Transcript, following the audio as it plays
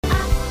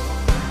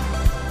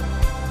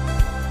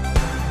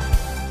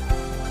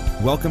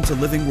Welcome to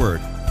Living Word,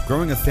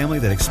 growing a family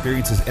that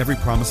experiences every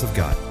promise of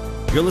God.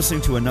 You're listening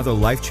to another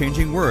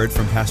life-changing word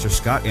from Pastor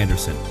Scott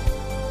Anderson.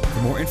 For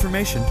more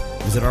information,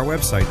 visit our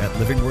website at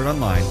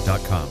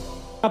livingwordonline.com.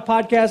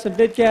 Podcast and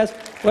vidcast,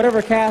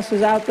 whatever cast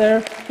is out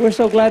there, we're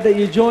so glad that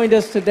you joined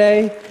us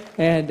today.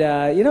 And,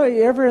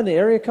 you're ever in the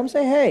area, come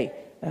say, hey,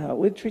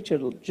 we treat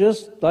you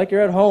just like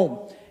you're at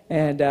home.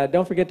 And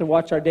don't forget to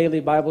watch our daily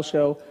Bible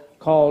show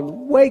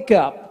called Wake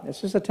Up. It's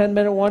just a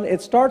 10-minute one.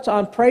 It starts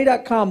on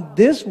pray.com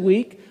this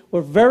week. We're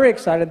very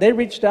excited. They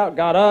reached out,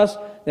 got us.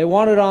 They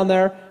want it on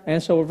there.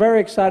 And so we're very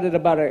excited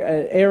about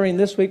it airing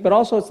this week. But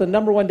also it's the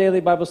 #1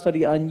 daily Bible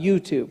study on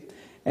YouTube.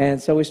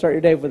 And so we start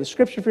your day with a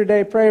scripture for your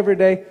day, pray every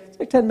day. It's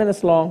like 10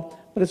 minutes long.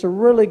 But it's a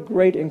really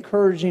great,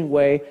 encouraging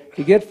way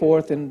to get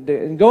forth and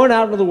going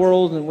out into the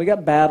world. And we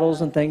got battles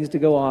and things to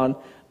go on.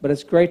 But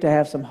it's great to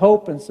have some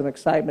hope and some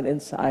excitement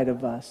inside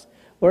of us.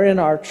 We're in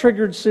our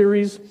Triggered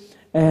series.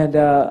 And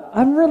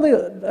I'm really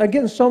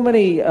getting so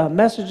many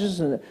messages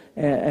and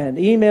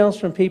emails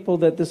from people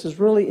that this is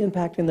really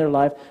impacting their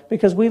life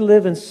because we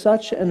live in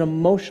such an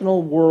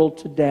emotional world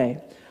today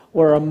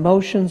where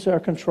emotions are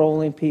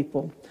controlling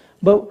people.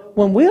 But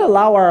when we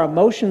allow our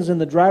emotions in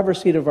the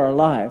driver's seat of our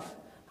life,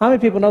 how many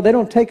people know they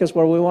don't take us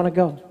where we want to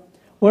go?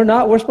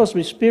 We're supposed to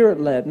be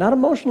spirit-led, not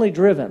emotionally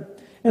driven.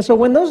 And so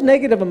when those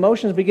negative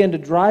emotions begin to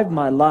drive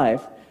my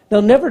life,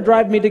 they'll never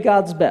drive me to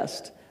God's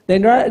best. They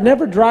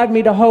never drive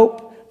me to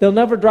hope. They'll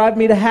never drive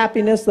me to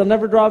happiness. They'll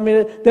drive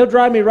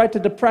me right to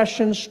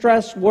depression,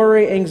 stress,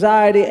 worry,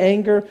 anxiety,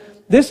 anger.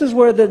 This is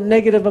where the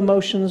negative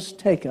emotions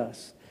take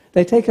us.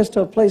 They take us to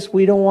a place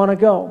we don't want to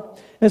go.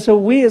 And so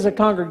we as a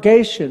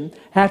congregation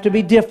have to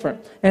be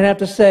different and have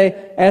to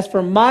say, as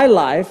for my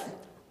life,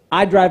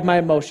 I drive my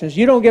emotions.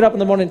 You don't get up in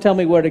the morning and tell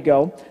me where to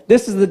go.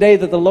 This is the day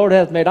that the Lord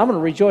has made. I'm going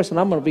to rejoice and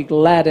I'm going to be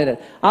glad in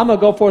it. I'm going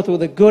to go forth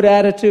with a good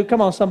attitude.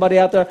 Come on, somebody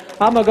out there.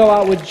 I'm going to go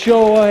out with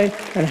joy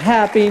and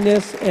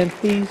happiness and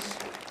peace.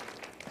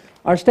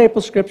 Our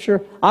staple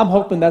scripture, I'm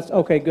hoping that's,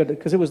 okay, good,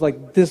 because it was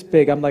like this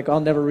big. I'm like, I'll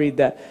never read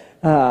that.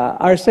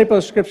 Our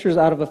staple scripture is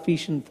out of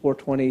Ephesians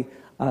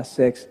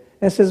 4:26.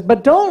 It says,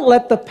 but don't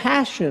let the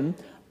passion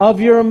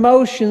of your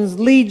emotions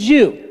lead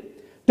you.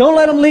 Don't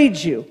let them lead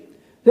you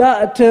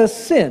to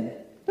sin.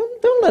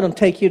 Don't let them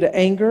take you to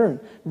anger and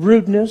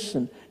rudeness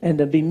and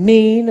to be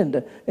mean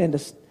and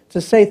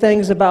to say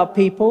things about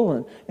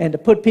people and to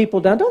put people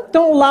down. Don't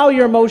allow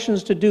your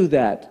emotions to do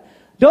that.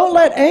 Don't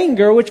let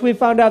anger, which we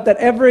found out that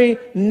every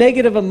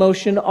negative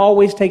emotion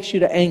always takes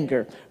you to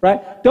anger,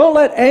 right? Don't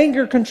let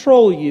anger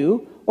control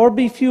you or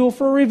be fuel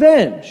for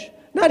revenge.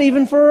 Not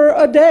even for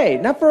a day,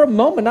 not for a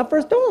moment,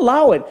 don't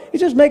allow it.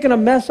 It's just making a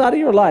mess out of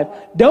your life.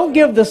 Don't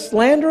give the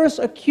slanderous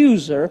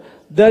accuser,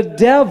 the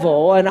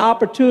devil, an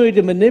opportunity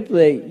to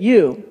manipulate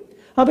you.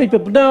 How many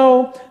people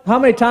know how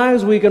many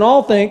times we can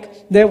all think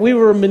that we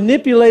were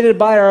manipulated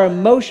by our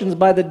emotions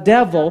by the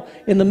devil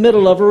in the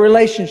middle of a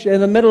relationship,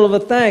 in the middle of a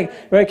thing.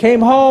 Right?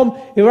 Came home,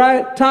 you're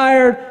right,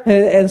 tired,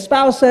 and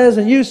spouse says,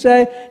 and you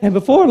say, and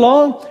before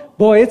long,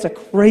 boy, it's a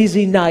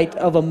crazy night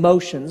of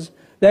emotions.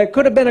 That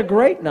could have been a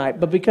great night,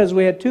 but because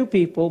we had two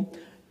people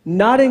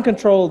not in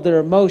control of their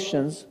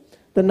emotions,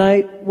 the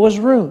night was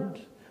ruined.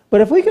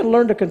 But if we can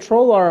learn to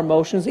control our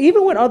emotions,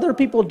 even when other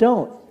people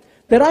don't,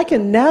 that I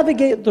can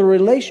navigate the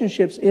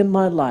relationships in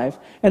my life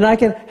and I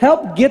can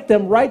help get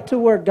them right to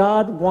where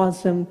God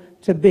wants them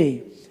to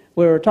be.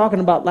 We were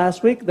talking about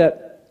last week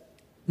that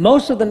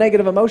most of the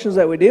negative emotions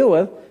that we deal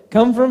with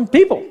come from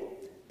people.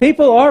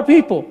 People are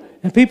people,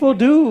 and people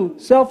do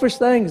selfish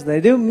things.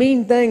 They do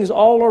mean things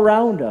all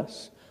around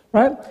us,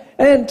 right?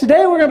 And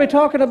today we're going to be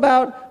talking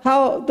about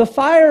how the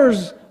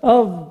fires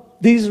of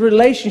these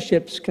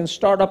relationships can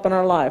start up in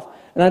our life.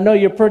 And I know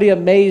you're pretty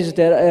amazed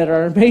at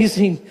our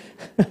amazing...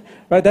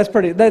 Right, just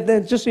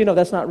so you know,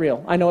 that's not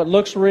real. I know it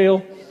looks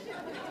real.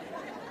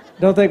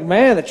 Don't think,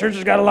 man, the church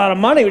has got a lot of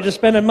money. We're just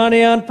spending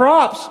money on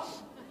props.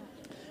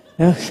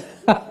 It's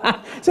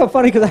so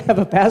funny because I have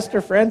a pastor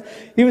friend.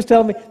 He was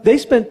telling me they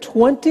spent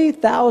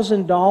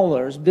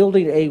 $20,000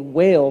 building a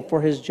whale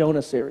for his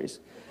Jonah series.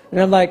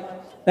 And I'm like,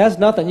 that's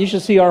nothing. You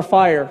should see our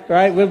fire,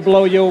 right? We'll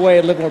blow you away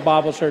at Living Word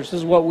Bible Church. This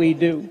is what we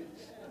do.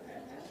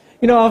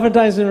 You know,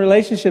 oftentimes in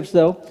relationships,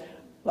 though,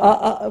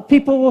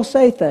 people will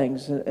say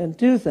things and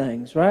do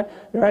things, right?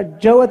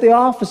 Joe at the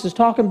office is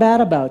talking bad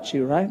about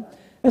you, right?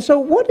 And so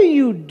what do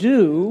you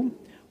do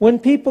when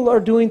people are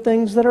doing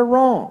things that are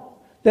wrong,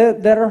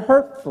 that are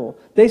hurtful?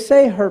 They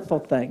say hurtful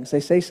things. They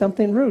say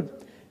something rude,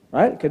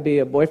 right? It could be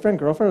a boyfriend,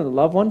 girlfriend, a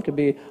loved one. It could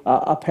be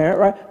a parent,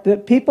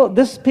 right? People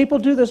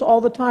do this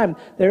all the time.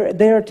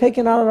 They are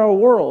taken out of our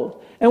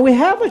world. And we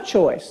have a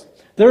choice.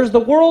 There's the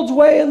world's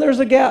way and there's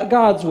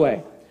God's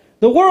way.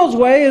 The world's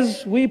way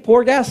is we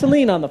pour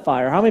gasoline on the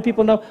fire. How many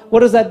people know,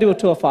 what does that do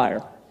to a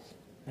fire?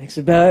 Makes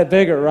it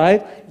bigger,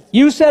 right?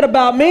 You said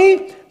about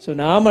me, so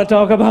now I'm going to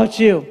talk about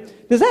you.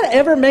 Does that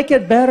ever make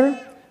it better?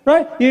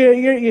 Right?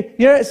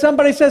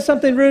 Somebody says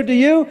something rude to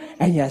you,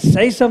 and you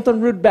say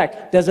something rude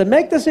back. Does it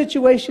make the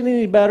situation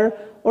any better,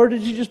 or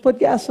did you just put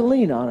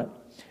gasoline on it?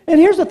 And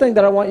here's the thing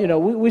that I want you to know.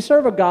 We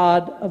serve a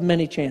God of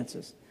many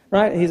chances.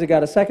 right? He's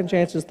got a second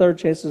chances, third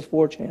chances,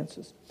 fourth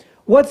chances.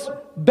 What's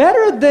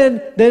better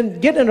than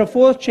getting a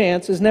fourth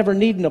chance is never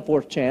needing a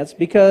fourth chance,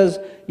 because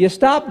you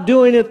stop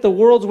doing it the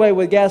world's way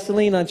with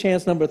gasoline on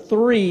chance number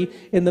 3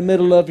 in the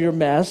middle of your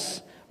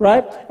mess,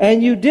 right?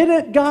 And you did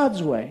it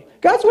God's way.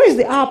 God's way is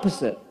the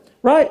opposite,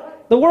 right?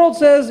 The world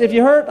says, if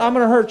you hurt, I'm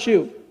going to hurt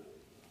you.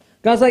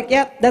 God's like,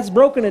 yeah, that's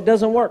broken. It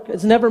doesn't work.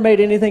 It's never made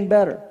anything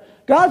better.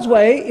 God's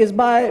way is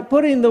by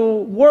putting the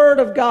Word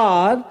of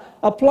God,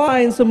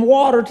 applying some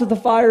water to the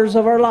fires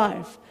of our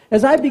life.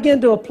 As I begin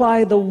to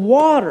apply the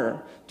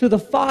water to the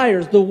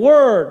fires, the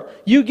Word,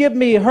 you give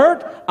me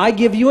hurt, I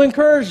give you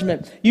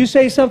encouragement. You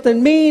say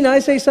something mean, I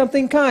say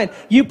something kind.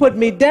 You put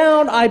me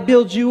down, I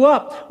build you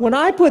up. When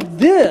I put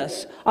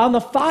this on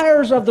the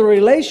fires of the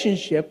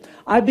relationship,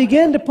 I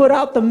begin to put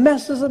out the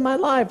messes of my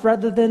life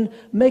rather than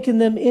making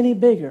them any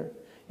bigger.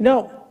 You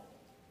know,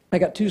 I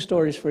got 2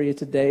 stories for you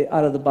today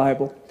out of the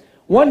Bible.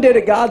 One did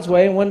it God's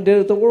way and one did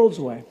it the world's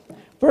way.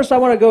 First, I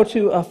want to go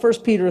to 1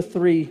 Peter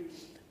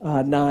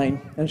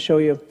 3:9 and show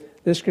you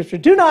this scripture.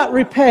 Do not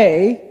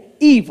repay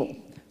evil.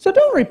 So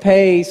don't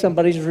repay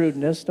somebody's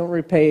rudeness. Don't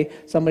repay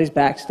somebody's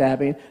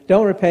backstabbing.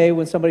 Don't repay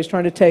when somebody's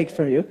trying to take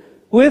from you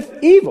with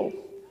evil,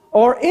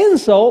 or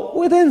insult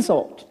with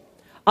insult.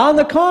 On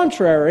the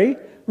contrary,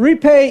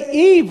 repay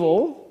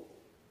evil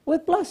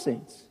with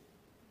blessings.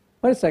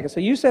 Wait a second. So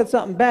you said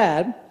something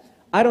bad.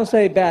 I don't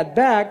say bad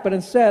back, but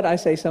instead I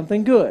say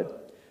something good.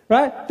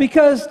 Right?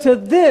 Because to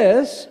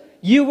this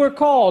you were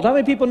called. How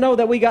many people know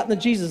that we got in the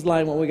Jesus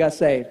line when we got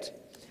saved?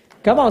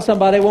 Come on,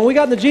 somebody. When we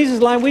got in the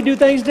Jesus line, we do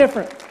things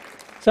different.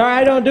 Sorry,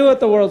 I don't do it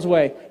the world's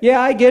way. Yeah,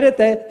 I get it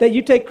that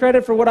you take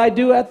credit for what I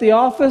do at the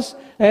office,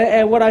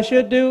 and what I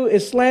should do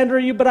is slander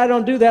you, but I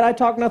don't do that. I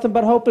talk nothing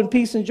but hope and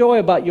peace and joy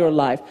about your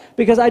life,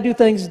 because I do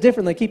things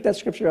differently. Keep that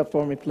scripture up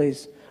for me,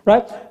 please.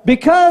 Right?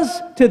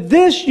 Because to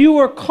this you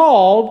were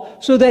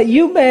called, so that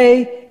you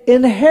may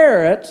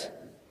inherit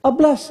a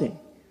blessing.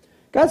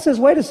 God says,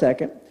 wait a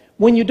second.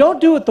 When you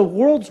don't do it the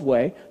world's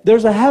way,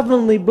 there's a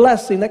heavenly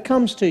blessing that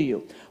comes to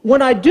you.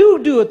 When I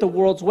do it the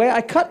world's way,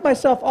 I cut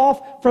myself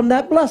off from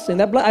that blessing.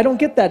 I don't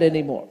get that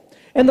anymore.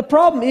 And the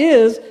problem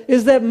is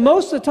that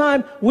most of the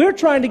time, we're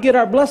trying to get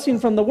our blessing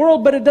from the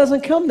world, but it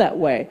doesn't come that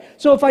way.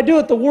 So if I do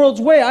it the world's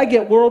way, I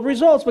get world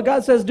results. But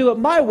God says, do it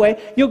my way,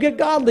 you'll get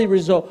godly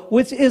result,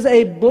 which is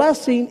a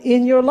blessing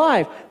in your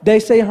life. They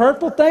say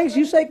hurtful things,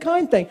 you say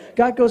kind things.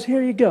 God goes,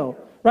 here you go.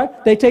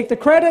 Right? They take the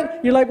credit.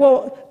 You're like,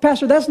 well,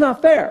 Pastor, that's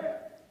not fair.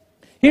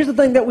 Here's the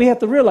thing that we have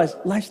to realize.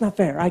 Life's not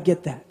fair. I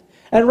get that.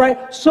 And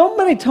right, so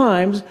many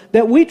times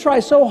that we try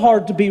so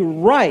hard to be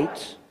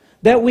right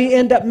that we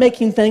end up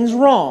making things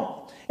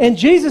wrong. And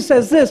Jesus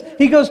says this.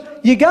 He goes,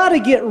 you got to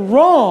get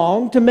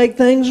wrong to make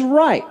things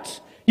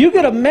right. You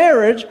get a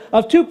marriage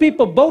of 2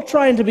 people both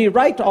trying to be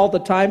right all the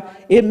time,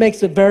 it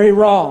makes it very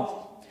wrong.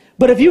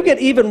 But if you get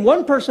even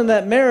one person in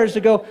that marriage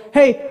to go,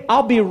 hey,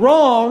 I'll be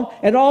wrong,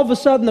 and all of a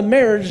sudden the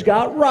marriage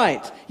got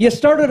right. You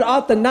started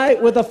out the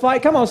night with a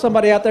fight. Come on,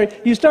 somebody out there.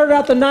 You started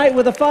out the night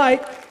with a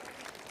fight,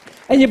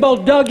 and you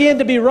both dug in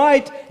to be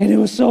right, and it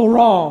was so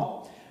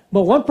wrong.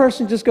 But one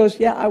person just goes,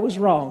 yeah, I was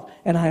wrong,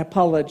 and I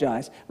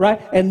apologize,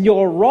 right? And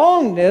your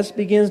wrongness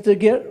begins to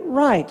get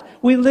right.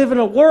 We live in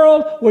a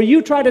world where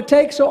you try to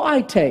take, so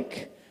I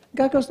take.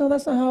 God goes, no,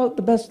 that's not how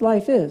the best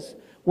life is.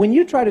 When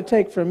you try to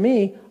take from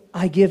me,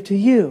 I give to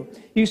you.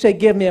 You say,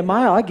 give me a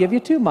mile, I give you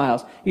 2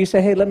 miles. You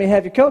say, hey, let me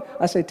have your coat.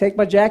 I say, take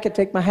my jacket,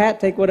 take my hat,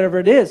 take whatever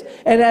it is.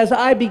 And as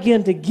I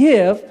begin to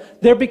give,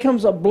 there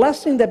becomes a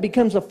blessing that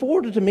becomes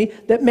afforded to me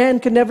that man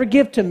can never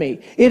give to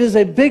me. It is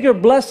a bigger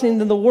blessing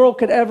than the world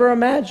could ever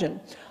imagine.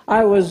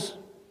 I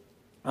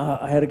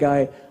had a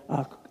guy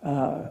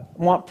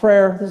want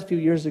prayer. This was a few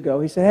years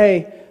ago. He said,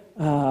 hey,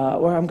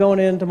 I'm going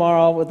in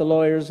tomorrow with the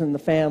lawyers and the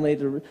family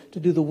to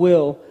do the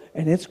will.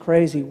 And it's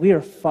crazy. We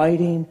are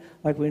fighting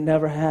like we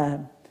never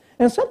had.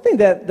 And something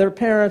that their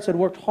parents had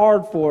worked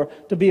hard for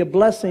to be a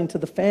blessing to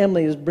the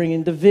family is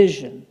bringing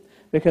division,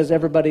 because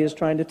everybody is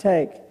trying to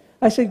take.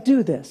 I say,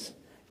 do this.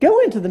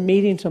 Go into the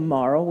meeting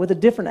tomorrow with a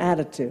different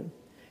attitude.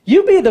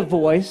 You be the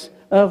voice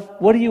of,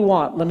 what do you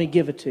want? Let me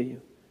give it to you.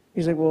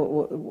 He's like,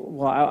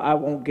 well, I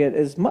won't get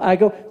as much. I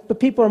go, but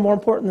people are more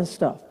important than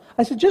stuff.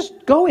 I said,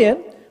 just go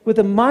in with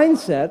a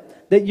mindset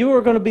that you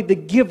are going to be the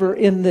giver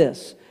in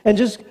this. And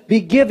just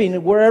be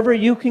giving wherever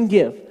you can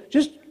give.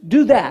 Just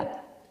do that.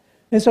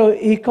 And so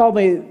he called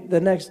me the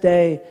next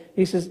day.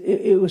 He says,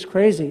 it was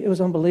crazy. It was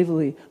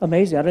unbelievably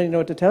amazing. I don't even know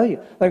what to tell you.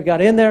 Like, I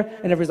got in there,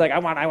 and everybody's like, I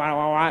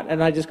want.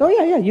 And I just go,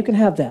 yeah, you can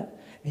have that.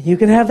 And you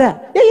can have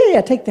that. Yeah,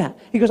 take that.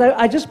 He goes,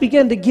 I just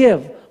began to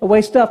give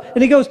away stuff.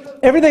 And he goes,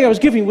 everything I was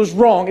giving was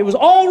wrong. It was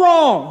all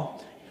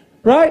wrong.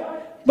 Right?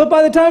 But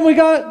by the time we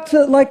got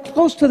to,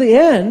 close to the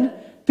end,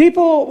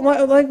 people,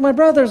 like my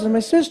brothers and my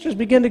sisters,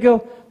 began to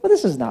go, well,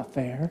 this is not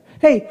fair.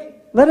 Hey,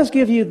 let us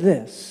give you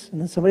this.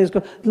 And then somebody else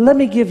goes, let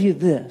me give you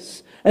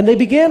this. And they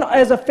began,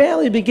 as a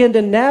family,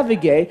 to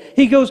navigate.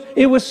 He goes,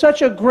 it was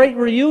such a great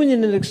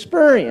reunion and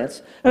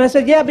experience. And I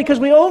said, yeah, because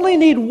we only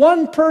need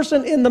one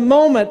person in the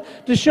moment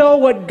to show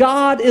what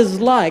God is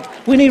like.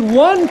 We need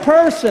one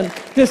person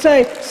To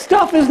say,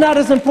 stuff is not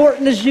as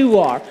important as you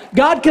are.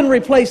 God can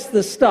replace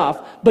the stuff,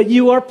 but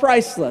you are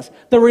priceless.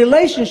 The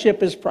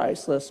relationship is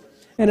priceless.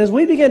 And as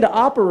we begin to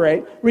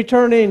operate,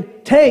 returning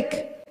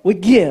take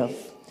with give,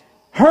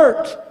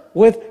 hurt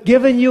with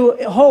giving you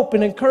hope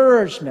and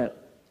encouragement,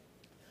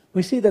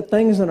 we see that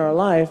things in our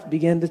life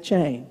begin to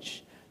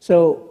change.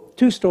 So,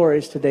 2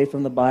 stories today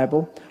from the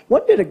Bible.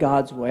 One did it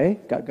God's way,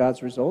 got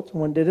God's results.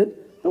 One did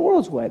it the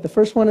world's way. The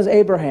first one is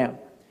Abraham.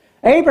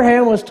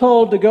 Abraham was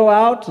told to go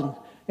out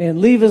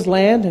and leave his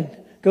land and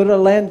go to the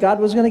land God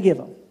was going to give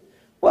him.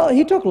 Well,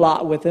 he took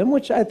Lot with him,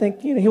 which I think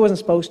he wasn't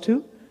supposed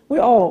to. We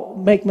all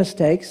make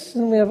mistakes,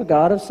 and we have a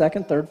God of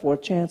second, third,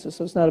 fourth chances,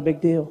 so it's not a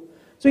big deal.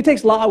 So he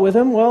takes Lot with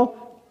him.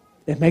 Well,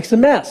 it makes a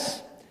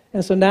mess.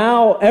 And so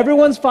now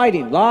everyone's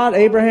fighting. Lot,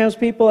 Abraham's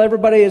people,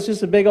 everybody is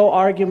just a big old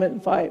argument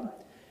and fight.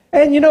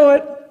 And you know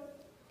what?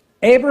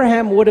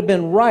 Abraham would have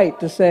been right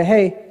to say,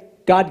 hey,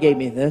 God gave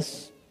me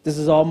this. This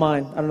is all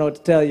mine. I don't know what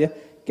to tell you.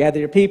 Gather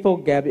your people,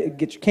 get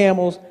your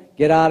camels,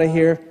 get out of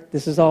here.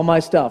 This is all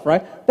my stuff,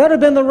 right? That would have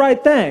been the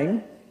right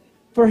thing.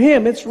 For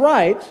him, it's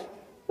right.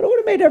 But it would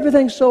have made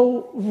everything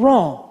so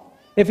wrong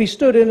if he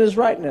stood in his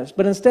rightness.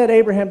 But instead,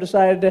 Abraham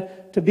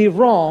decided to be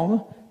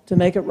wrong to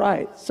make it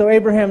right. So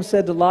Abraham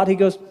said to Lot, he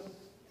goes,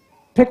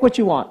 pick what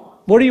you want.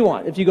 What do you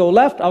want? If you go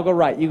left, I'll go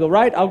right. You go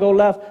right, I'll go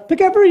left. Pick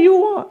whatever you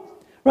want,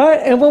 right?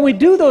 And when we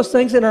do those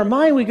things in our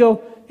mind, we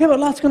go, yeah, but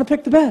Lot's going to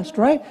pick the best,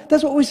 right?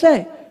 That's what we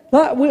say.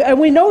 And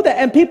we know that,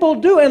 and people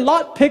do, and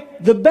Lot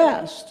picked the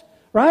best,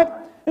 right?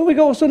 And we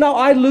go, so now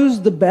I lose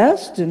the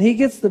best, and he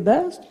gets the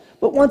best?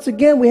 But once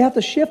again, we have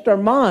to shift our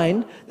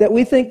mind that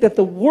we think that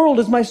the world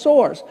is my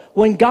source.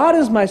 When God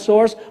is my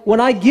source, when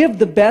I give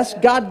the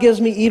best, God gives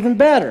me even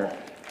better.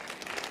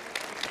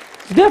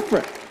 It's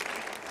different.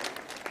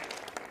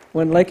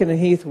 When Lakin and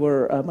Heath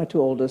were my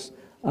 2 oldest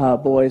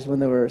boys, when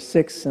they were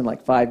 6 and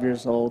like 5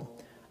 years old,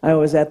 I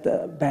was at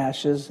the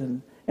bashes,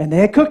 and they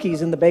had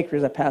cookies in the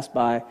bakeries I passed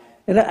by.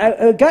 And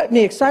it got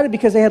me excited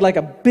because they had like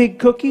a big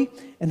cookie,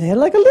 and they had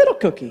like a little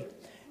cookie.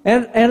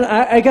 And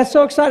I got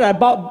so excited. I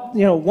bought,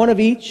 one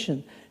of each.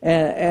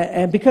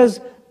 And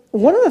because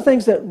one of the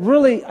things that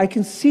really, I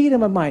can see it in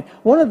my mind,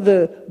 one of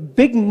the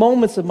big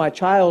moments of my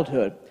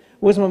childhood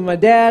was when my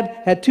dad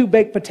had 2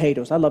 baked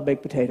potatoes. I love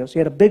baked potatoes. He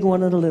had a big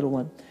one and a little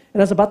one.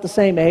 And I was about the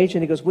same age,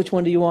 and he goes, which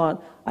one do you want?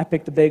 I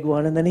picked the big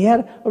one. And then he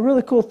had a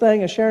really cool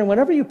thing of sharing,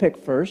 whenever you pick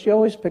first, you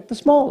always pick the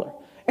smaller.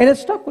 And it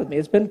stuck with me.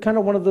 It's been kind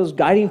of one of those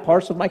guiding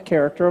parts of my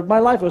character, of my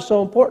life. It was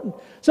so important.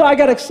 So I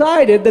got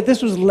excited that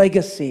this was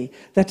legacy,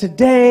 that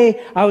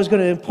today I was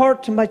going to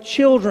impart to my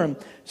children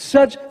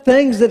such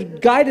things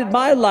that guided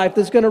my life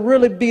that's going to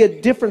really be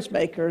a difference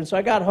maker. And so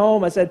I got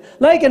home. I said,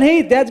 Lakin,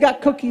 Heath, Dad's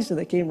got cookies. And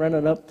they came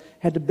running up,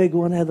 had the big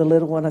one, had the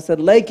little one. I said,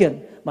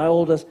 Lakin, my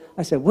oldest,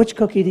 I said, which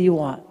cookie do you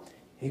want?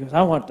 He goes,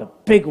 I want the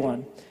big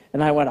one.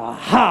 And I went,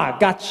 aha,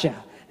 gotcha.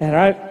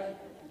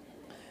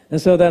 And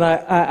so then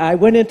I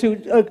went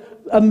into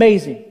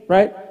amazing,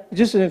 right?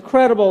 Just an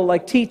incredible,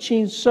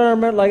 teaching,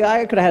 sermon.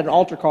 I could have had an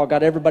altar call,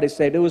 got everybody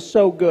saved. It was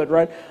so good,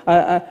 right?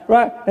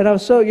 Right? And I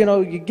was so,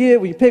 you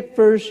give, when you pick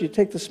first, you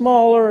take the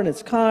smaller, and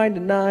it's kind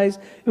and nice.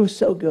 It was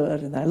so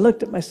good. And I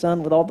looked at my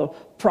son with all the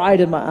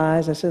pride in my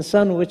eyes. I said,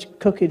 son, which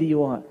cookie do you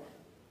want?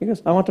 He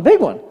goes, I want the big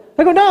one.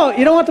 I go, no,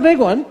 you don't want the big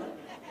one.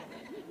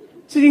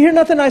 So you hear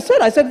nothing I said.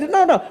 I said,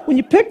 no. When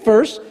you pick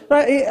first,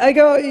 I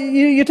go,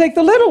 you take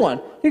the little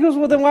one. He goes,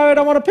 well, then why would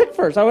I want to pick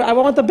first? I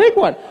want the big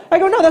one. I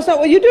go, no, that's not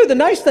what you do. The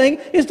nice thing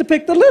is to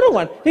pick the little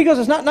one. He goes,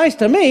 it's not nice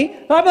to me.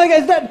 I'm like,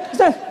 is that?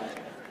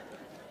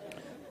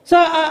 So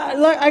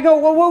I go,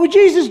 well, what would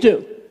Jesus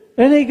do?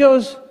 And he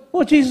goes,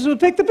 well, Jesus would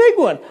pick the big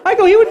one. I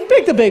go, he wouldn't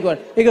pick the big one.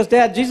 He goes,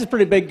 Dad, Jesus is a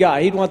pretty big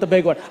guy. He'd want the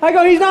big one. I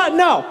go, he's not,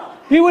 no.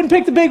 He wouldn't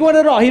pick the big one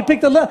at all. He'd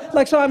pick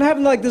the so I'm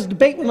having this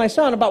debate with my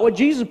son about what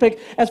Jesus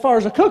picked as far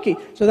as a cookie.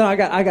 So then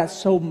I got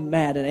so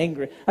mad and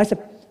angry. I said,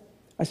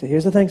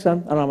 here's the thing,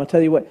 son. I'm going to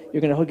tell you what.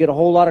 You're going to get a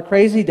whole lot of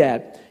crazy,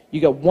 Dad.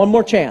 You got one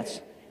more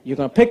chance. You're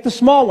going to pick the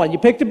small one. You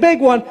pick the big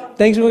one.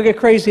 Things are going to get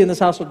crazy in this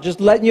household. Just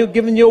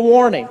giving you a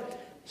warning.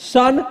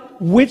 Son,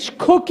 which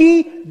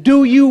cookie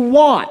do you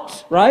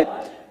want? Right?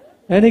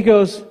 And he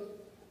goes,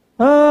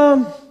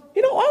 why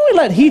don't we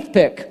let Heath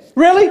pick?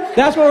 Really?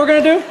 That's what we're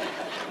going to do?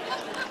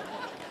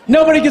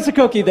 Nobody gets a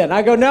cookie then.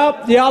 I go,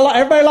 nope,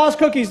 everybody lost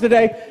cookies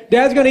today.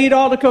 Dad's going to eat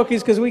all the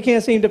cookies because we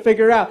can't seem to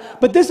figure it out.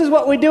 But this is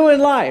what we do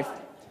in life.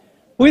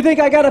 We think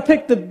I got to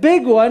pick the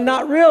big one,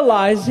 not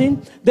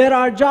realizing that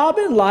our job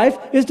in life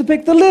is to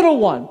pick the little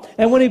one.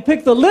 And when he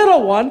picked the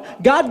little one,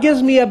 God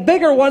gives me a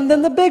bigger one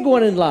than the big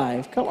one in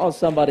life. Come on,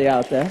 somebody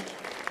out there.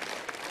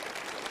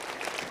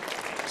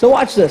 So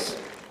watch this.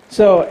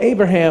 So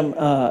Abraham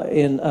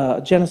in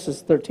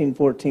Genesis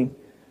 13:14.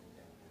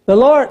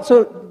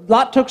 So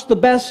Lot took the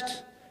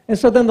best. And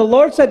so then the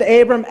Lord said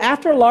to Abram,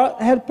 after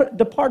Lot had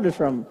departed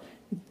from him,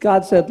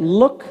 God said,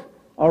 look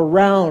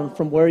around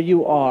from where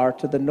you are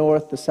to the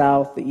north, the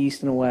south, the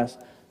east, and the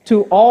west.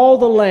 To all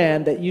the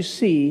land that you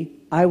see,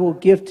 I will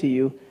give to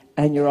you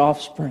and your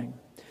offspring.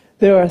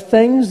 There are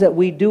things that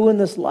we do in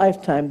this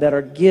lifetime that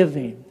are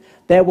giving,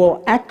 that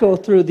will echo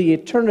through the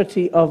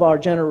eternity of our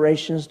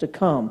generations to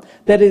come.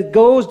 That it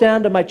goes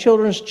down to my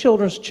children's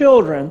children's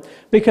children,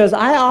 because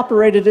I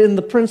operated in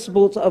the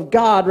principles of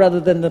God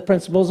rather than the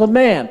principles of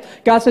man.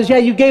 God says, yeah,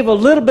 you gave a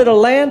little bit of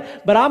land,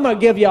 but I'm going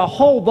to give you a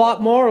whole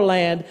lot more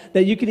land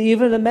that you can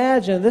even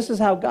imagine. This is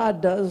how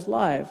God does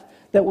life.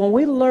 That when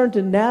we learn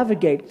to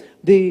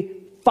navigate the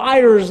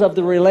fires of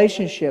the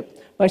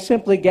relationship by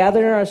simply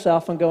gathering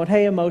ourselves and going,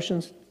 hey,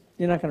 emotions,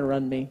 you're not going to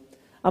run me.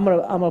 I'm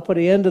going to put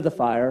an end to the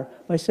fire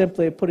by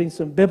simply putting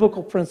some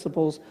biblical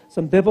principles,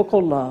 some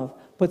biblical love,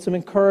 put some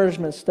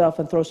encouragement stuff,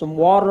 and throw some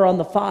water on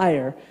the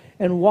fire,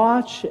 and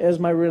watch as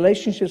my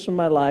relationships in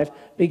my life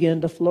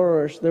begin to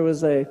flourish. There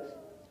was a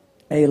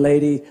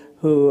lady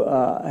who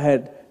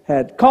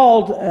had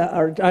called,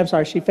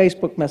 she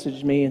Facebook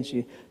messaged me, and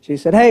she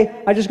said,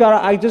 hey, I just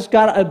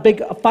got a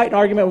big fight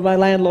argument with my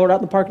landlord out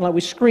in the parking lot.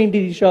 We screamed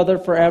at each other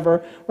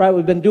forever, right?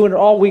 We've been doing it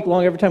all week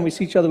long. Every time we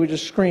see each other, we're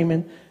just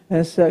screaming.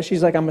 And so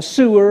she's like, I'm a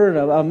sewer,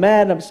 and I'm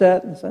mad and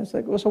upset. And so I was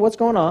like, well, so what's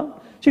going on?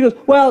 She goes,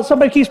 well,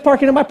 somebody keeps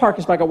parking in my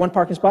parking spot. I got one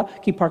parking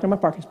spot, keep parking in my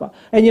parking spot.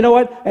 And you know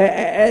what?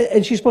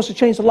 And she's supposed to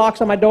change the locks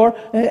on my door.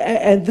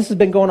 And this has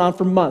been going on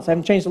for months. I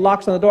haven't changed the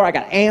locks on the door. I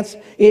got ants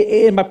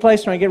in my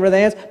place trying to get rid of the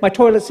ants. My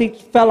toilet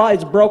seat fell out.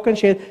 It's broken.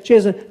 She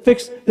hasn't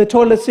fixed the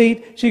toilet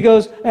seat. She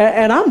goes,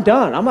 and I'm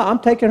done. I'm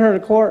taking her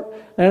to court.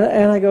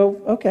 And I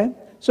go, okay.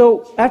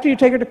 So after you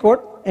take her to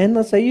court, and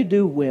let's say you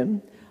do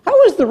win,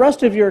 how is the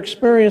rest of your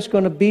experience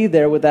going to be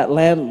there with that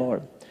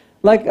landlord?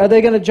 Like, are they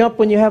going to jump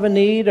when you have a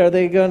need? Or are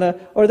they going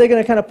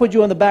to kind of put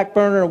you on the back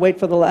burner and wait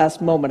for the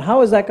last moment?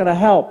 How is that going to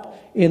help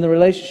in the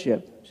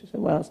relationship? She said,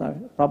 well, it's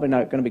probably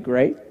not going to be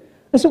great.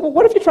 I said, well,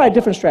 what if you try a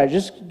different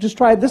strategy? Just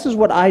try, this is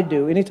what I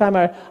do. Anytime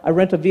I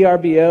rent a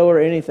VRBO or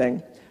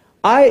anything,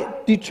 I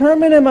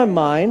determine in my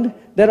mind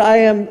that I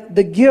am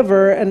the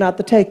giver and not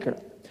the taker.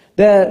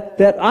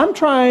 That I'm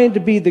trying to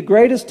be the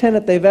greatest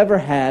tenant they've ever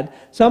had,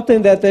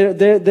 something that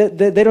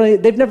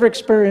they've never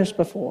experienced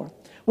before.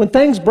 When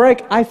things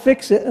break, I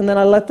fix it, and then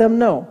I let them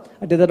know.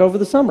 I did that over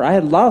the summer. I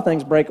had a lot of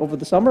things break over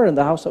the summer in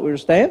the house that we were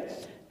staying.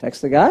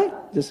 Text the guy,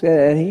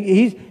 and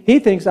he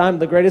thinks I'm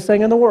the greatest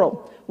thing in the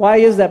world. Why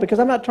is that? Because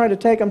I'm not trying to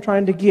take, I'm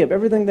trying to give.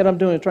 Everything that I'm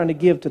doing is trying to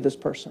give to this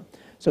person.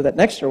 So that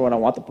next year when I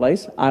want the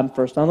place, I'm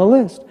first on the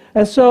list.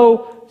 And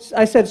so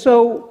I said,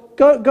 so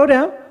go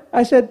down.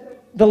 I said,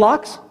 the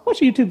locks,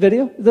 watch a YouTube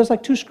video. There's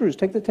like 2 screws.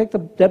 Take the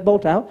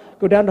deadbolt out,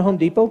 go down to Home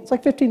Depot. It's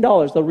like $15.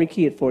 They'll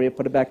rekey it for you,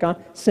 put it back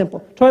on. Simple.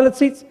 Toilet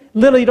seats,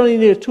 literally you don't even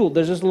need a tool.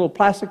 There's just little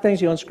plastic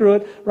things. You unscrew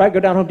it, right? Go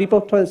down to Home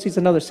Depot. Toilet seats,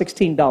 another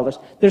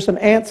 $16. There's some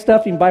ant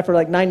stuff you can buy for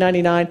like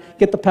 $9.99.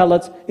 Get the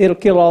pellets. It'll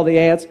kill all the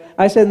ants.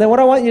 I said, and then what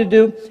I want you to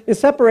do is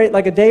separate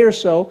like a day or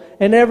so,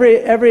 and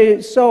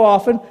every so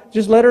often,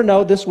 just let her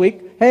know this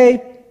week,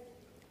 hey,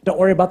 don't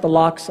worry about the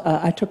locks.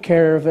 I took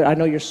care of it. I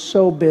know you're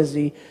so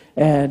busy.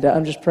 And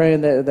I'm just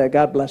praying that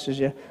God blesses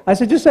you. I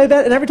said, just say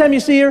that. And every time you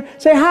see her,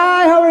 say,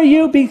 hi, how are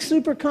you? Be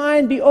super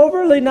kind. Be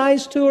overly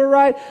nice to her,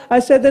 right? I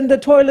said, then the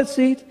toilet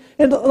seat.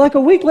 And like a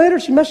week later,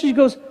 she messaged, she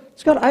goes,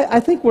 Scott, I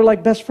think we're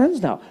like best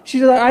friends now. She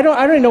said, I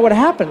don't even know what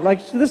happened.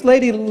 Like, this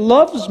lady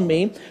loves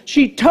me.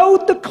 She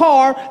towed the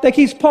car that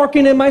keeps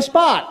parking in my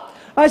spot.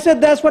 I said,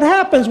 that's what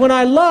happens. When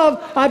I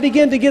love, I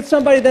begin to get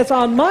somebody that's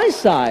on my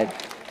side.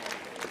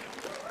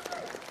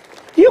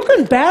 You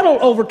can battle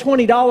over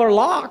 $20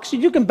 locks.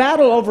 You can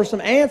battle over some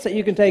ants that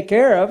you can take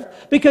care of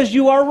because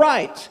you are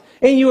right.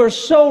 And you are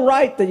so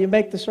right that you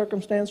make the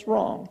circumstance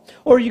wrong.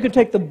 Or you can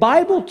take the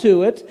Bible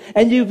to it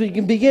and you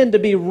can begin to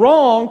be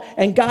wrong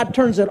and God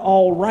turns it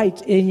all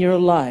right in your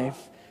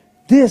life.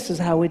 This is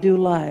how we do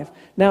life.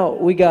 Now,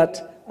 we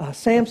got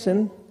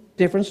Samson,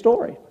 different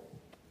story.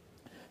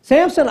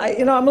 Samson,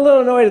 I'm a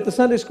little annoyed at the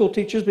Sunday school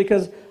teachers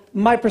because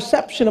my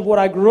perception of what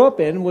I grew up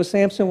in was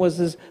Samson was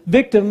this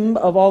victim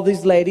of all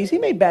these ladies. He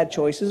made bad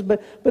choices,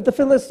 but the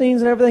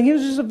Philistines and everything, he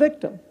was just a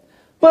victim.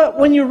 But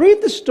when you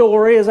read the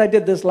story, as I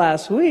did this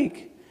last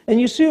week,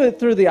 and you see it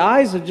through the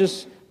eyes of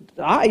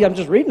I'm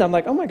just reading, I'm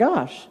like, oh my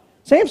gosh.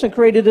 Samson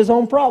created his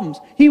own problems.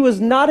 He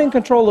was not in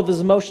control of his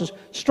emotions.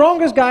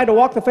 Strongest guy to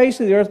walk the face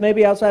of the earth,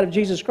 maybe outside of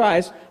Jesus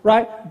Christ,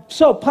 right?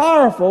 So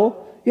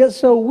powerful, yet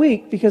so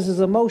weak because his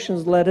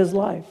emotions led his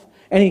life.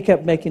 And he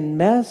kept making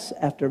mess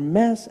after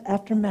mess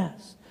after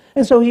mess.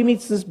 And so he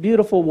meets this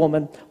beautiful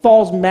woman,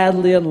 falls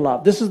madly in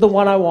love. This is the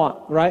one I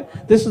want, right?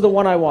 This is the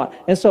one I want.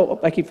 And so,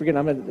 I keep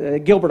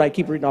forgetting, Gilbert, I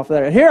keep reading off of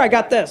there. Here, I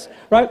got this,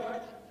 right?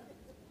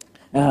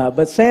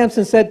 But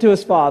Samson said to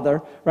his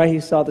father, right, he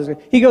saw this,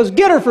 he goes,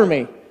 get her for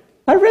me.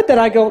 I read that,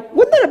 I go,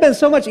 wouldn't that have been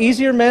so much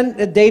easier,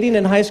 men, dating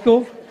in high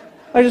school?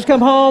 I just come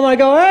home, I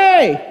go,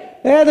 hey,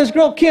 this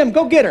girl Kim,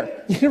 go get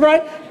her,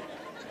 right?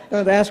 Don't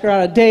have to ask her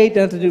out on a date,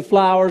 don't have to do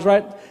flowers,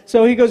 right?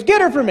 So he goes,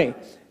 get her for me.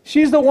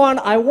 She's the one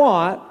I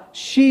want.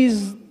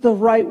 She's the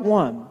right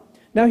one.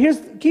 Now here's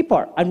the key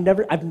part. I've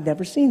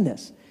never seen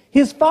this.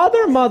 His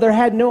father and mother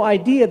had no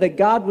idea that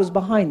God was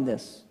behind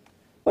this.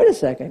 Wait a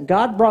second.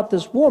 God brought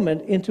this woman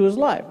into his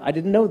life. I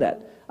didn't know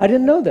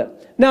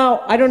that.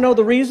 Now, I don't know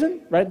the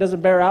reason, right? It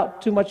doesn't bear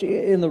out too much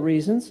in the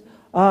reasons.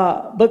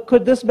 But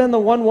could this have been the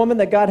one woman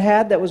that God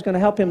had that was going to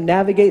help him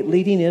navigate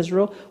leading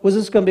Israel? Was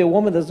this going to be a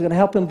woman that was going to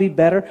help him be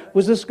better?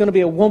 Was this going to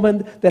be a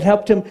woman that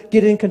helped him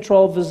get in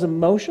control of his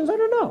emotions? I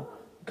don't know.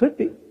 Could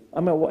be. I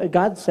mean,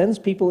 God sends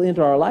people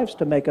into our lives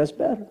to make us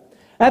better.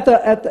 At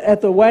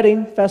the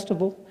wedding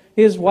festival,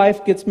 his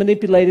wife gets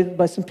manipulated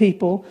by some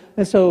people,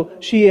 and so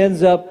she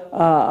ends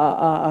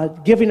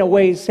up giving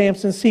away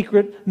Samson's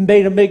secret,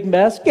 made a big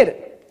mess. Get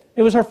it.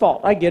 It was her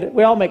fault. I get it.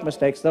 We all make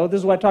mistakes, though. This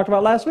is what I talked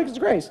about last week. It's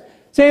grace.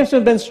 Samson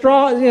had been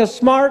strong,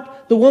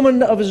 smart, the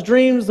woman of his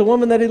dreams, the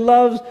woman that he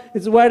loves,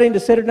 his wedding, to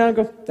sit her down and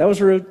go, that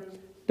was rude.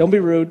 Don't be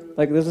rude.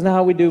 Like, this is not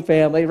how we do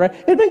family, right?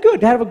 It'd been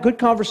good to have a good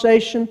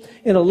conversation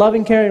in a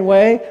loving, caring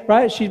way,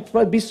 right? She'd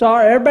be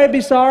sorry. Everybody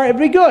be sorry. It'd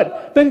be good.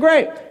 Been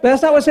great. But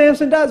that's not what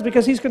Samson does,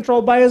 because he's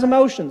controlled by his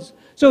emotions.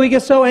 So he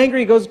gets so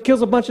angry, he goes,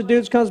 kills a bunch of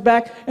dudes, comes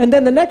back. And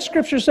then the next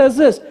scripture says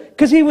this,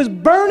 because he was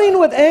burning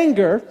with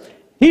anger,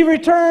 he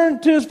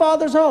returned to his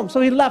father's home. So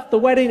he left the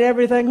wedding and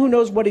everything. Who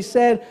knows what he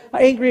said,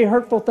 angry,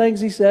 hurtful things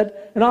he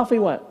said, and off he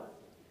went,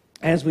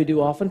 as we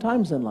do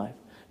oftentimes in life.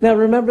 Now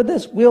remember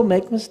this, we'll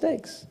make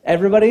mistakes.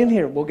 Everybody in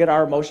here,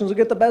 our emotions will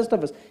get the best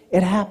of us.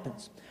 It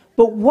happens.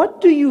 But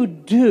what do you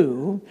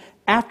do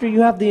after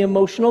you have the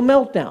emotional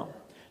meltdown?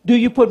 Do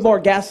you put more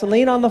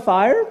gasoline on the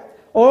fire?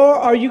 Or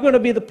are you going to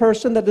be the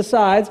person that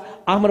decides,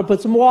 I'm going to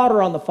put some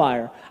water on the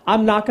fire.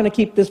 I'm not going to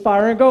keep this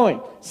fire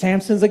going.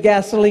 Samson's a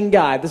gasoline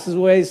guy. This is the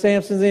way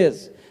Samson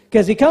is.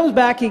 Because he comes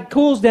back, he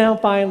cools down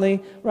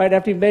finally, right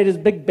after he made his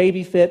big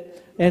baby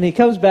fit. And he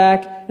comes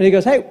back and he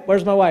goes, hey,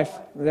 where's my wife?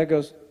 And that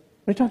goes, what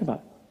are you talking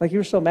about? Like, you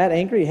were so mad,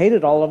 angry, you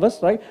hated all of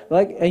us, right?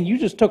 And you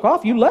just took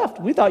off, you left.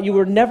 We thought you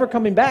were never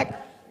coming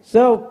back.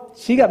 So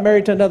she got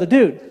married to another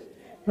dude,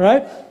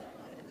 right?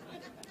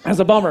 That's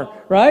a bummer,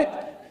 right?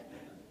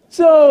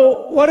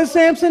 So what does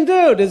Samson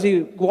do? Does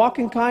he walk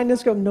in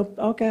kindness, go, nope,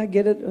 okay, I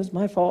get it, it was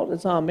my fault,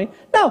 it's on me?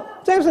 No,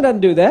 Samson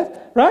doesn't do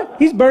that, right?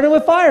 He's burning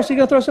with fire, so he's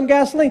going to throw some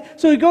gasoline.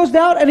 So he goes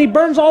down and he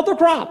burns all the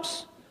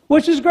crops,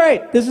 which is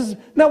great. This is,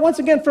 now once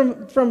again,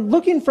 from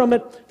looking from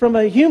it from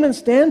a human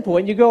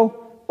standpoint, you go,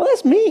 well,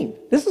 that's mean.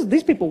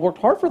 These people worked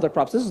hard for their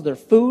crops. This is their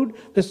food.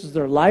 This is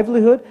their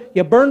livelihood.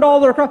 You burned all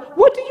their crops.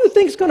 What do you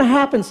think is going to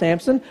happen,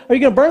 Samson? Are you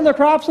going to burn their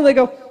crops? And they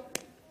go,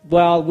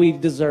 well, we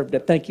deserved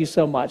it. Thank you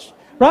so much.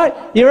 Right?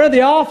 You're in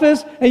the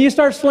office and you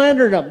start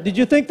slandering them. Did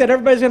you think that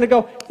everybody's going to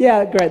go,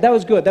 yeah, great, that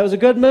was good. That was a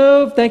good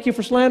move. Thank you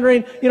for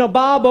slandering.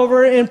 Bob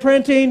over in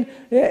printing,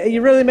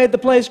 you really made the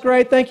place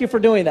great. Thank you for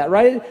doing that,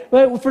 right?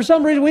 But for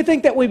some reason, we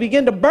think that we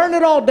begin to burn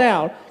it all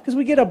down because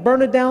we get a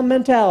burn it down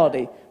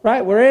mentality.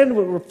 Right?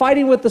 We're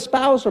fighting with the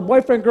spouse or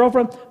boyfriend,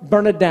 girlfriend,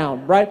 burn it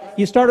down, right?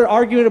 You started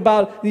arguing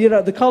about,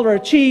 the color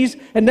of cheese,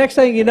 and next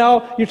thing you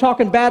know, you're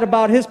talking bad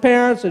about his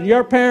parents and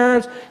your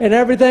parents and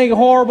everything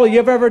horrible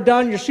you've ever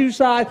done, your shoe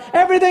size,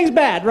 everything's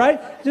bad,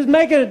 right? Just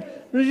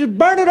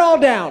burn it all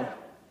down.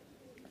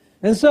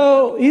 And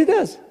so he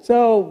does.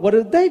 So what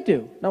did they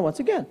do? Now,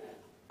 once again,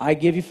 I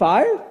give you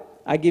fire,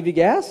 I give you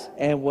gas,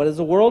 and what does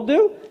the world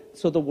do?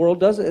 So the world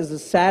does it is a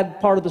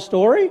sad part of the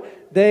story.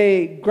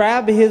 They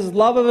grab his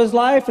love of his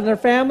life and their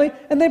family,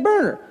 and they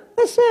burn her.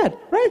 That's sad,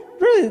 right?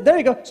 Really, there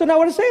you go. So now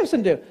what does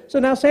Samson do? So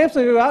now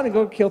Samson will go out and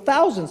go kill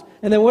thousands.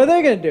 And then what are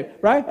they going to do,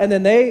 right? And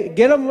then they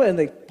get him and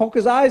they poke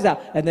his eyes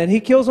out. And then he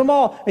kills them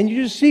all. And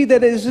you just see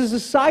that this is a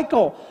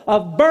cycle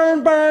of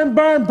burn, burn,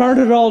 burn, burn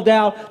it all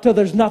down till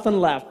there's nothing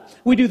left.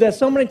 We do that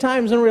so many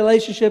times in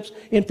relationships,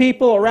 in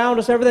people around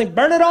us, everything.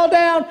 Burn it all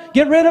down,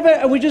 get rid of it,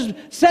 and we just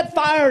set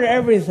fire to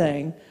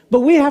everything.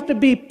 But we have to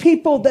be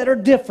people that are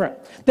different.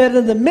 That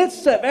in the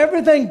midst of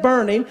everything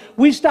burning,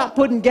 we stop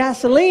putting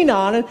gasoline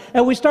on it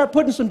and we start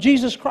putting some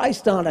Jesus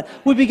Christ on it.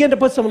 We begin to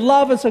put some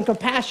love and some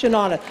compassion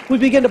on it. We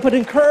begin to put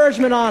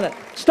encouragement on it.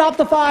 Stop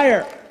the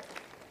fire.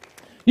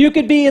 You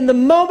could be in the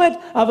moment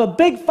of a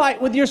big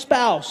fight with your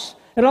spouse,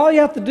 and all you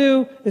have to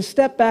do is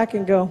step back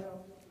and go,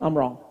 I'm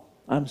wrong.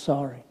 I'm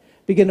sorry.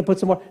 Begin to put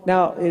some more.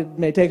 Now, it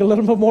may take a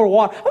little bit more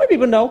water. How many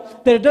people know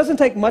that it doesn't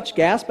take much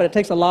gas, but it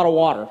takes a lot of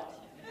water?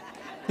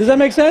 Does that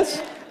make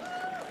sense?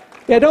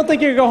 Yeah, don't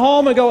think you're going to go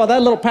home and go, well,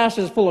 that little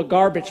pastor is full of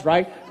garbage,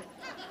 right?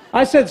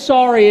 I said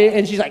sorry,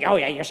 and she's like, oh,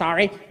 yeah, you're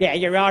sorry? Yeah,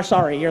 you are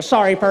sorry. You're a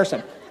sorry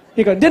person.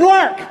 You go, didn't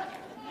work.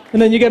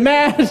 And then you get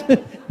mad.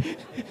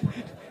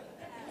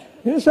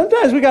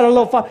 Sometimes we got a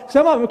little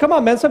fire. Come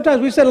on, man.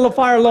 Sometimes we set a little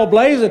fire, a little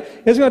blaze, and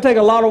it's going to take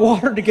a lot of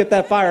water to get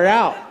that fire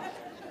out.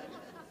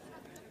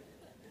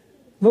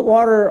 But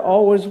water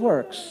always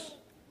works.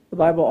 The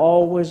Bible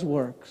always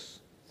works.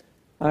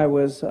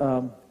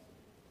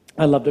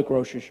 I love to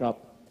grocery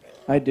shop.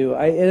 I do.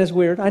 It is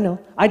weird. I know.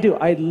 I do.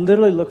 I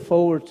literally look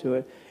forward to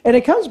it. And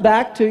it comes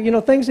back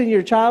to, things in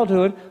your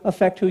childhood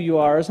affect who you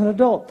are as an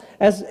adult.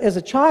 As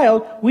a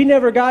child, we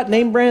never got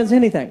name brands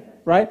anything,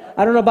 right?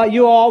 I don't know about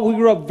you all. We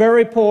grew up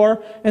very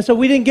poor, and so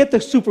we didn't get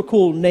the super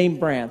cool name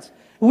brands.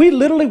 We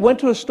literally went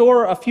to a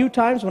store a few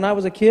times when I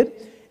was a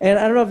kid, And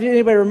I don't know if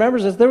anybody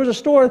remembers this. There was a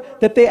store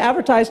that they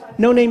advertised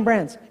no-name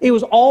brands. It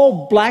was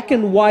all black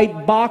and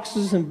white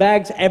boxes and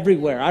bags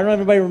everywhere. I don't know if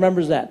anybody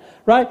remembers that,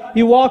 right?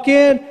 You walk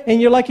in, and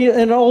you're like in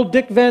an old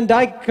Dick Van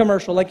Dyke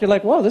commercial. Like, you're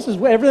like, whoa,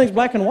 everything's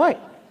black and white,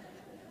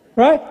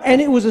 right?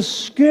 And it was a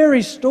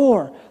scary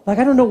store. Like,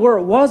 I don't know where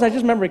it was. I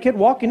just remember a kid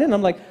walking in.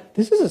 I'm like,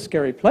 this is a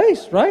scary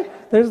place, right?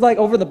 There's like,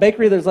 over in the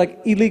bakery, there's like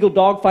illegal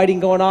dog fighting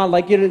going on.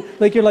 Like,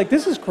 you're like,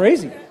 this is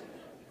crazy.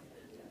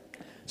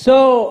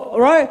 So,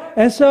 right?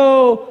 And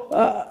so,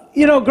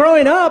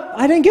 growing up,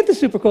 I didn't get the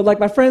super cool. Like,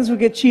 my friends would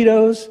get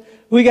Cheetos.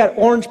 We got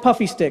orange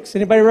puffy sticks.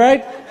 Anybody,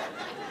 right?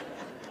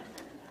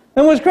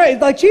 And what's great,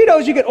 like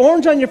Cheetos, you get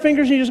orange on your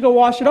fingers and you just go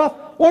wash it off.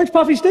 Orange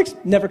puffy sticks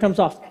never comes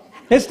off.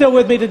 It's still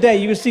with me today.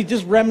 You can see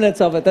just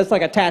remnants of it. That's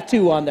like a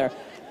tattoo on there.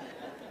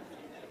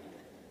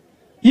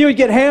 You would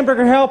get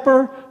Hamburger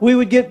Helper. We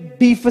would get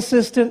Beef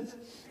Assistant,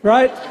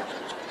 right?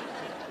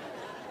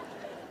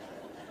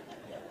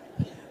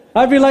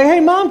 I'd be like,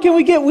 hey, Mom, can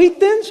we get Wheat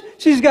Thins?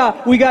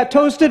 We got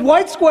Toasted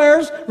White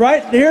Squares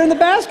right here in the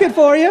basket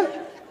for you.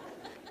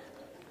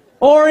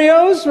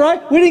 Oreos,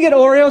 right? We didn't get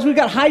Oreos. We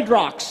got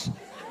Hydrox.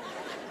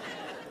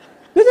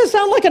 Doesn't it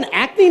sound like an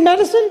acne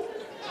medicine?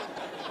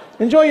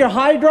 Enjoy your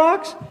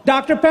Hydrox.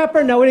 Dr.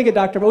 Pepper? No, we didn't get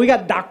Dr. Pepper. We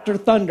got Dr.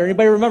 Thunder.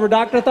 Anybody remember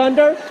Dr.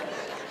 Thunder?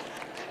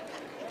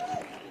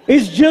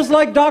 It's just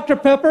like Dr.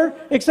 Pepper,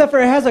 except for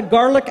it has a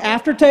garlic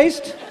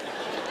aftertaste.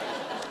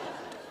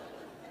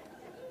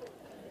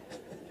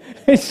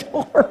 It's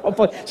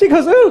horrible. She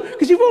goes, ooh,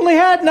 because you've only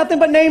had nothing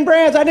but name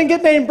brands. I didn't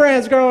get name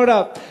brands growing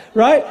up,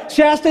 right?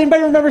 Shasta,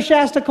 anybody remember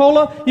Shasta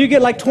Cola? You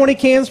get like 20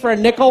 cans for a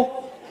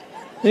nickel.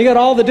 You got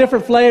all the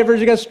different flavors.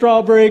 You got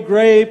strawberry,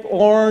 grape,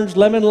 orange,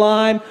 lemon,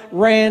 lime,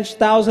 ranch,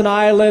 Thousand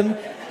Island.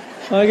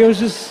 Like, it was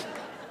just...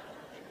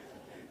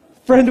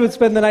 Friend would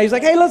spend the night. He's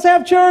like, hey, let's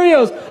have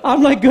Cheerios.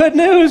 I'm like, good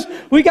news.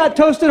 We got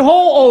toasted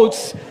whole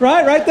oats,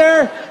 right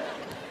there.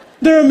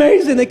 They're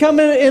amazing. They come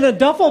in a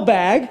duffel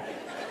bag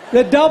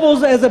that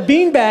doubles as a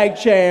beanbag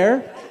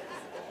chair.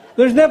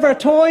 There's never a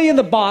toy in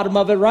the bottom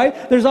of it,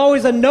 right? There's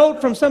always a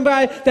note from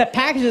somebody that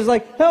packages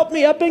like, help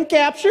me, I've been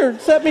captured.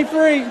 Set me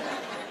free.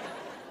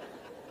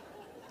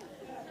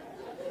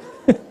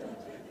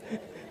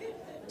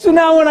 So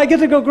now when I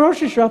get to go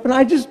grocery shopping,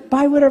 I just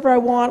buy whatever I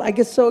want. I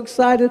get so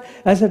excited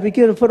as I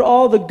begin to put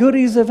all the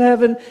goodies of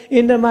heaven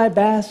into my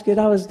basket.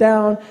 I was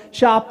down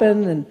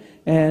shopping,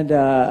 and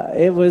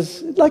it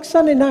was like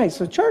Sunday night.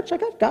 So church, I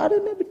got God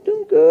in me, been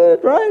doing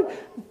good, right?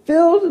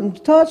 Filled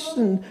and touched,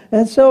 and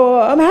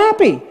so I'm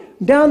happy.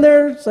 Down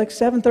there, it's like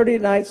 7:30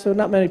 at night, so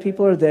not many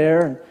people are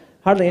there, and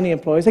hardly any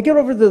employees. I get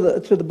over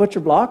to the butcher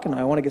block, and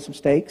I want to get some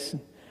steaks,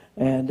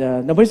 and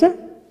nobody's there.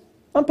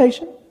 I'm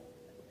patient.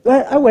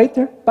 I wait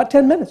there about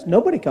 10 minutes.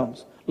 Nobody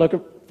comes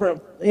looking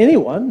for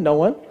anyone. No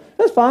one.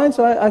 That's fine.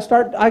 So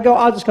I go,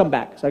 I'll just come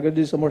back. So I go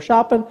do some more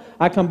shopping.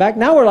 I come back.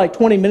 Now we're like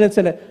 20 minutes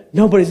in it.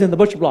 Nobody's in the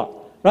butcher block,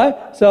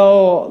 right?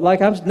 So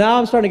like I'm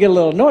starting to get a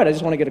little annoyed. I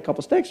just want to get a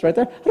couple steaks right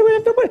there. I don't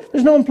have nobody.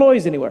 There's no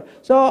employees anywhere.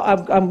 So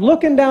I'm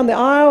looking down the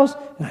aisles,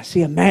 and I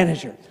see a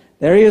manager.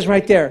 There he is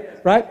right there,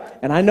 right?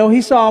 And I know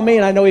he saw me,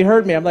 and I know he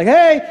heard me. I'm like,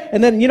 hey.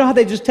 And then you know how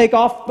they just take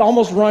off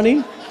almost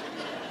running?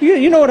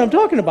 You know what I'm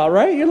talking about,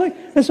 right? You're like,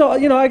 and so,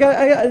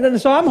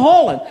 so I'm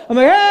hauling. I'm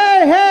like,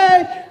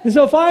 hey. And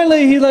so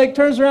finally he like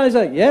turns around. He's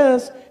like,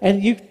 yes. And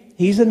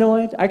he's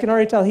annoyed. I can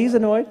already tell he's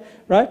annoyed,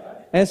 right?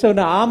 And so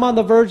now I'm on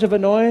the verge of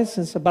annoyance.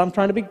 And so, but I'm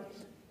trying to be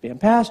a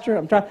pastor.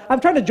 I'm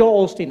trying to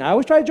Joel Osteen. I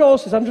always try Joel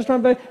Osteen. I'm just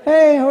trying to be,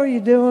 hey, how are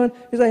you doing?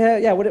 He's like,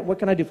 hey, yeah, what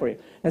can I do for you?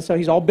 And so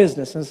he's all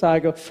business. And so I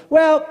go,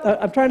 well,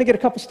 I'm trying to get a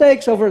couple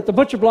steaks over at the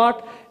butcher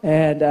block,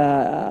 and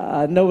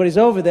nobody's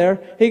over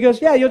there. He goes,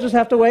 yeah, you'll just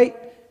have to wait.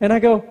 And I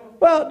go,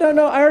 well,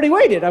 no, I already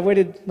waited. I've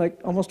waited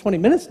like almost 20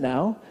 minutes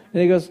now.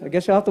 And he goes, I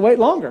guess you'll have to wait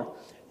longer.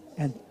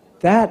 And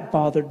that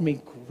bothered me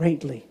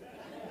greatly.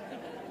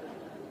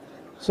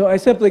 So I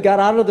simply got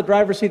out of the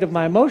driver's seat of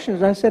my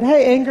emotions, and I said,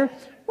 hey, anger,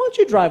 why don't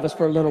you drive us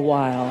for a little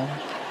while?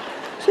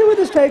 See where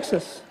this takes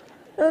us.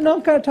 I'm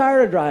kind of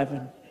tired of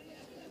driving.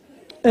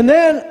 And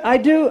then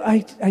I'm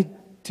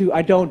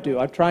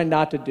trying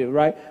not to do,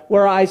 right?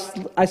 Where I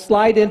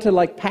slide into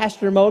like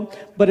pastor mode,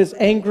 but it's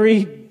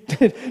angry,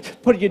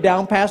 put you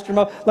down pastor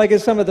mode, like in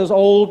some of those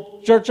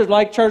old churches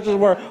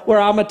where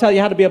I'm going to tell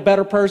you how to be a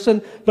better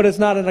person, but it's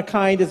not in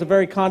it's a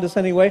very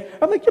condescending way.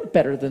 I'm like, you're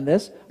better than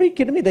this. Are you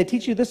kidding me? They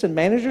teach you this in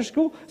manager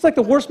school? It's like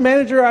the worst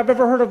manager I've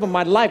ever heard of in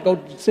my life.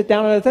 Go sit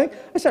down on a thing.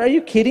 I said, are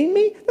you kidding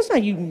me? That's not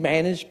how you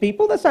manage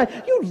people. That's not,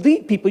 you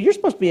lead people. You're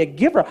supposed to be a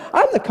giver.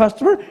 I'm the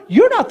customer.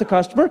 You're not the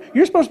customer.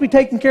 You're supposed to be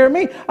taking care of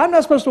me. I'm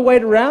not supposed to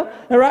wait around.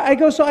 All right? I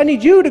go, so I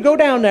need you to go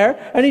down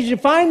there. I need you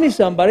to find me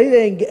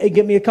somebody and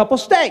get me a couple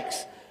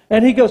steaks.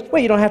 And he goes,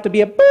 wait, you don't have to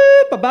be a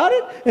boop about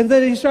it? And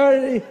then he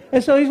started,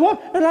 and so he's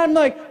walking, and I'm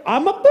like,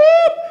 I'm a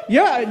boop.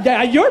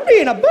 Yeah, you're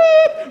being a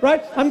boop,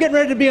 right? I'm getting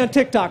ready to be on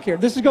TikTok here.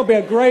 This is going to be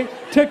a great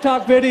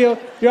TikTok video.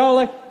 You're all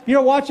like,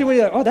 you're watching,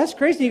 you're like, oh, that's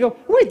crazy. You go,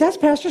 wait, that's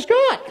Pastor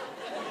Scott.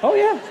 Oh,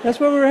 yeah, that's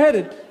where we were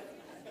headed.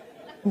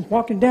 I'm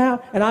walking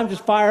down, and I'm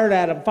just fired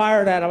at him.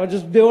 I'm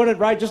just doing it,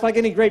 right, just like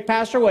any great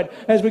pastor would.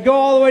 As we go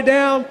all the way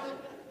down,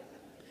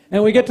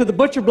 And we get to the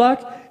butcher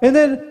block, and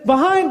then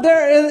behind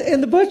there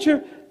in the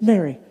butcher,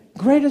 Mary.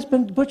 Greatest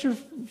been butcher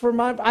for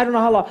I don't know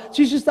how long.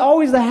 She's just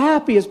always the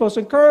happiest, most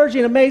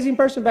encouraging, amazing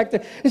person back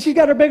there. And she's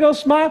got her big old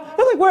smile.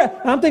 I'm like,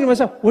 where? I'm thinking to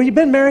myself, where you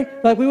been, Mary?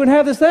 Like, we wouldn't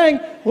have this thing.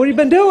 What have you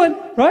been doing?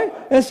 Right?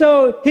 And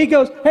so he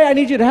goes, hey, I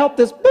need you to help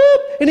this. Boop.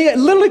 And he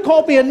literally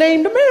called me a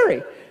name to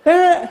Mary.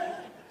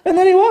 And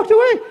then he walked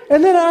away.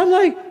 And then I'm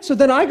like, so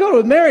then I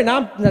go to Mary,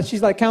 and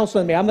she's like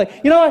counseling me. I'm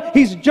like, you know what?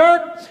 He's a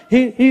jerk.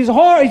 He's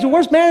horrible. He's the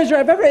worst manager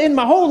I've ever in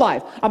my whole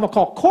life. I'm going to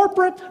call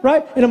corporate,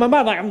 right? And in my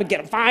mind, I'm like, I'm going to get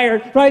him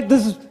fired, right?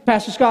 This is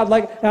Pastor Scott.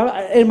 Like,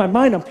 in my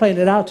mind, I'm playing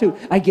it out too.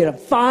 I get him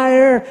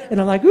fired,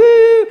 and I'm like,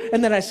 woo.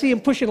 And then I see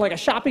him pushing like a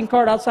shopping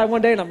cart outside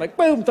one day, and I'm like,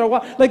 boom, throw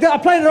out. Like, I'm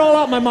playing it all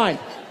out in my mind.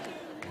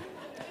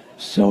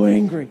 So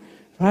angry.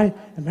 Right?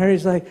 And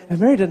Mary's like, and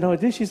Mary didn't know what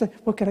to do. She's like,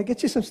 well, can I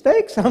get you some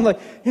steaks? I'm like,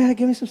 yeah,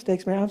 give me some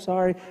steaks, Mary. I'm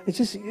sorry. It's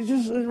just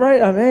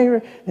right. I'm angry.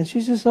 And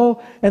she's just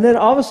so, and then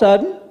all of a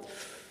sudden,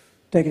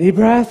 take a deep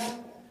breath,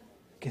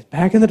 get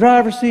back in the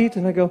driver's seat,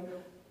 and I go,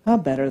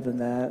 I'm better than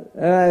that.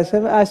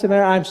 And I said,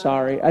 Mary, I'm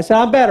sorry. I said,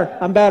 I'm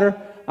better.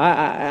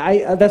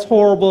 I that's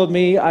horrible of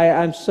me.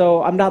 I'm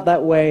not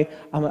that way.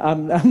 I'm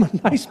a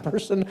nice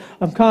person.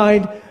 I'm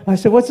kind. I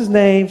said, what's his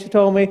name? She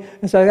told me.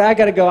 And so I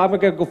got to go. I'm going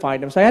to go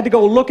find him. So I had to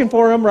go looking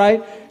for him,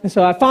 right? And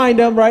so I find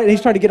him, right? And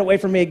he's trying to get away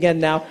from me again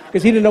now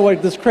because he didn't know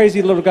what this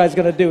crazy little guy's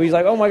going to do. He's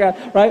like, oh my God,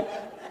 right?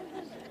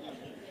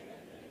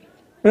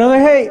 And I'm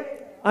like,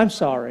 hey, I'm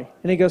sorry.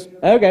 And he goes,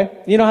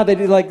 okay. You know how they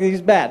do, like,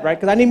 he's bad, right?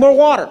 Because I need more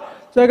water.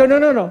 So I go,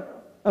 no.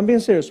 I'm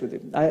being serious with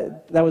you.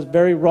 That was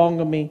very wrong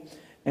of me.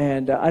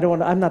 And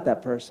I'm not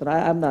that person.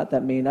 I'm not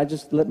that mean. I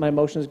just let my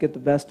emotions get the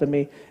best of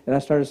me. And I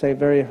started saying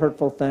very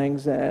hurtful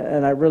things.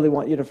 And I really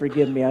want you to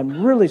forgive me.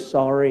 I'm really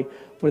sorry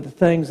for the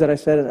things that I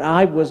said. And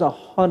I was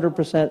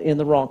 100% in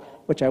the wrong,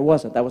 which I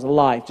wasn't. That was a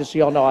lie. Just so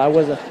y'all know, I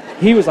wasn't.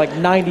 He was like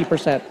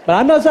 90%. But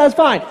I'm not, that's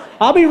fine.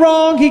 I'll be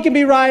wrong. He can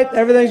be right.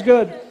 Everything's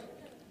good.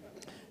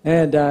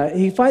 And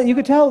you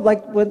could tell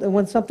like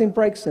when something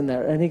breaks in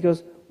there. And he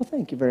goes, well,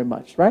 thank you very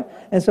much, right?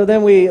 And so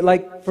then we,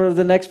 like, for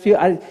the next few,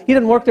 he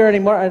didn't work there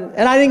anymore, and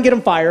I didn't get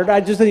him fired. I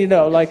just,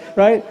 like,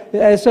 right?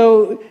 And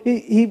so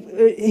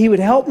he would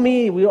help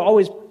me. We were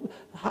always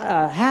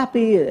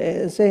happy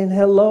and saying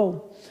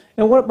hello.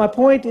 And what my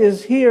point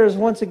is here is,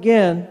 once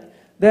again,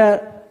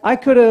 that I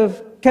could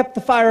have kept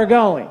the fire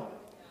going,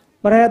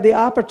 but I had the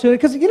opportunity,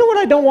 because you know what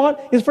I don't want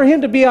is for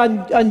him to be on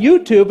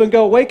YouTube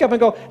and wake up and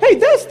go, hey,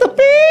 that's the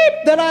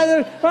beep that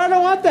I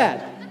don't want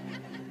that.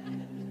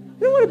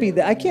 I don't want to be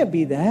that. I can't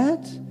be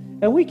that.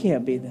 And we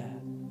can't be that.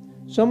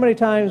 So many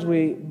times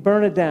we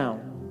burn it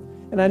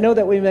down. And I know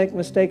that we make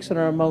mistakes in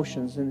our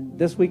emotions. And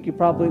this week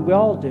we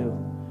all do.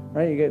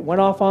 Right? You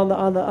went off on the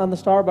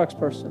Starbucks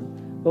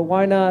person. But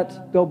why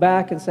not go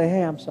back and say,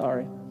 hey, I'm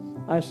sorry.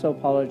 I so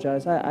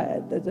apologize.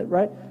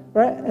 Right?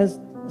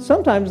 And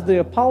sometimes the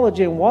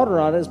apology and water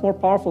on it is more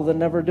powerful than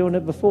never doing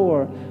it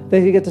before.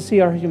 They get to see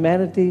our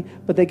humanity,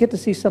 but they get to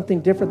see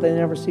something different they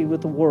never see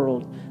with the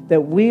world.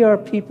 That we are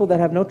people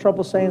that have no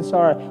trouble saying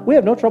sorry. We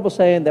have no trouble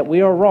saying that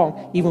we are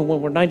wrong, even when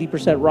we're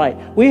 90% right.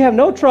 We have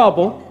no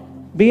trouble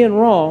being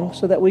wrong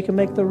so that we can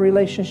make the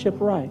relationship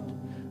right.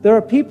 There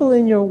are people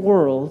in your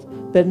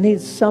world that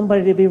need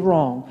somebody to be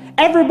wrong.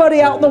 Everybody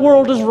out in the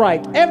world is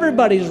right.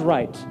 Everybody's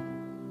right.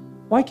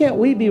 Why can't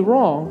we be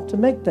wrong to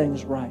make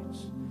things right?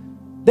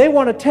 They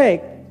want to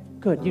take.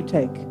 Good, you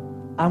take.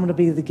 I'm going to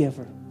be the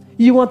giver.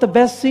 You want the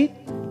best seat?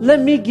 Let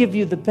me give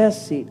you the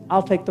best seat.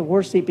 I'll take the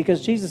worst seat,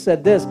 because Jesus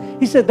said this.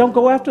 He said, don't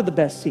go after the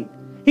best seat.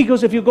 He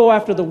goes, if you go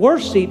after the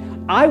worst seat,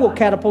 I will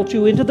catapult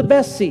you into the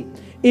best seat.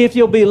 If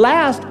you'll be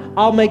last,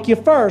 I'll make you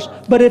first.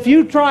 But if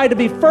you try to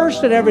be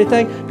first in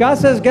everything, God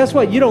says, guess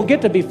what? You don't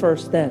get to be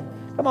first then.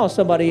 Come on,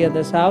 somebody in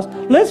this house.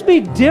 Let's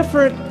be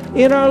different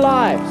in our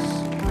lives.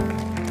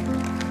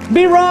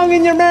 Be wrong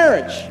in your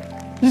marriage.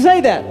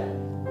 Say that.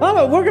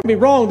 We're going to be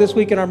wrong this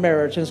week in our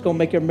marriage, and it's going to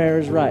make your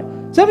marriage right.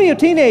 Some of you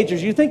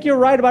teenagers, you think you're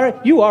right about it.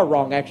 You are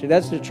wrong, actually.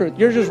 That's the truth.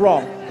 You're just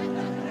wrong.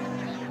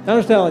 I'm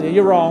just telling you,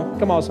 you're wrong.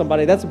 Come on,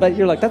 somebody. That's the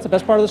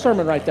best part of the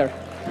sermon right there.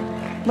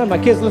 My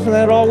kids listen to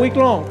that all week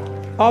long.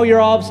 Oh,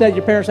 you're all upset.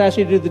 Your parents asked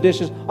you to do the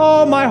dishes.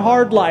 Oh, my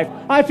hard life.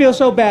 I feel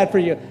so bad for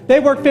you. They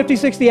work 50,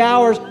 60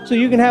 hours so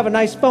you can have a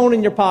nice phone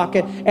in your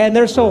pocket, and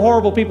they're so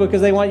horrible people because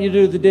they want you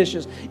to do the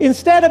dishes.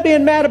 Instead of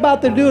being mad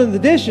about them doing the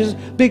dishes,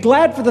 be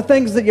glad for the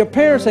things that your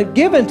parents have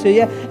given to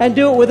you and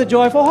do it with a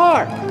joyful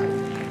heart.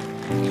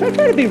 Don't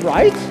try to be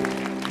right.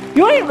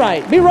 You ain't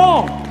right. Be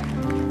wrong.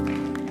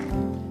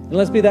 And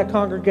let's be that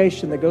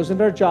congregation that goes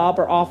into our job,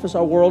 our office,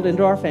 our world,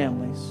 into our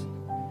families,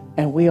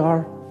 and we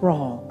are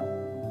wrong.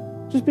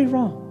 Just be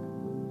wrong.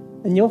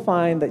 And you'll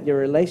find that your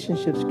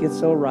relationships get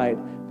so right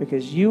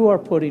because you are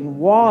putting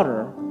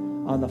water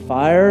on the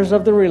fires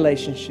of the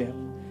relationship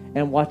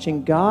and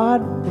watching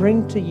God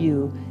bring to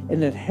you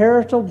an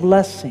inheritable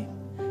blessing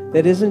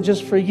that isn't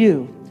just for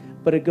you,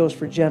 but it goes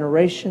for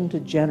generation to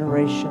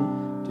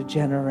generation to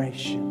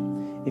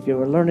generation. If you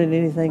were learning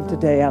anything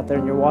today out there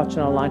and you're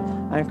watching online,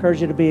 I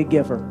encourage you to be a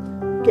giver.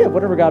 Give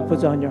whatever God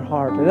puts on your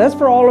heart. And that's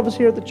for all of us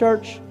here at the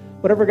church.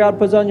 whatever God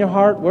puts on your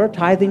heart. We're a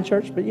tithing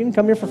church, but you can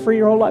come here for free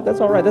your whole life. That's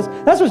all right.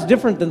 That's what's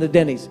different than the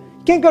Denny's.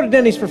 You can't go to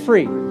Denny's for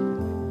free. You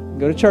can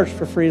go to church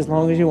for free as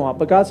long as you want.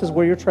 But God says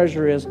where your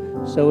treasure is,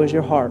 so is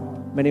your heart.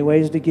 Many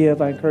ways to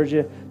give. I encourage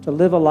you to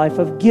live a life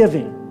of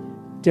giving.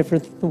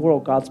 Different than the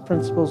world. God's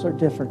principles are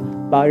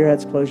different. Bow your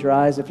heads, close your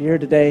eyes. If you're here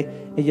today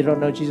and you don't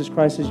know Jesus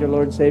Christ as your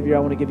Lord and Savior, I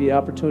want to give you the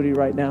opportunity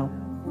right now.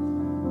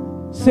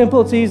 Simple,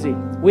 it's easy.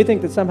 We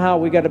think that somehow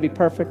we got to be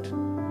perfect.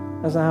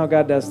 That's not how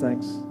God does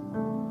things,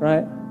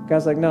 right?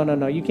 God's like,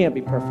 no, you can't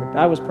be perfect.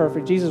 I was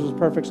perfect. Jesus was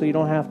perfect, so you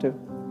don't have to.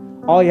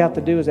 All you have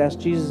to do is ask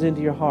Jesus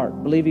into your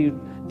heart. Believe He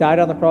died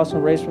on the cross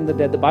and raised from the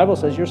dead. The Bible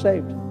says you're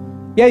saved.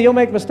 Yeah, you'll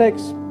make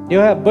mistakes.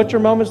 You'll have butcher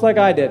moments like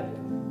I did,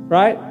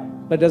 right?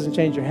 But it doesn't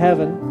change your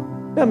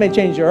heaven. That may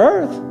change your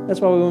earth. That's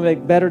why we want to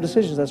make better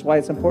decisions. That's why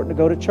it's important to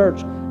go to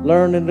church,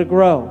 learn and to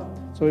grow,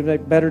 so we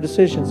make better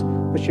decisions.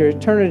 But your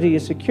eternity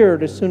is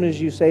secured as soon as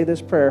you say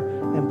this prayer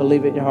and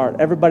believe it in your heart.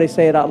 Everybody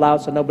say it out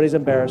loud so nobody's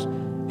embarrassed.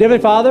 Dear Heavenly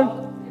Father,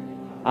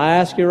 I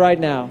ask you right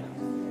now,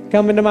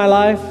 come into my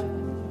life,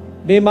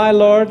 be my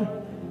Lord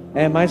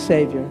and my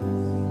Savior.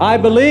 I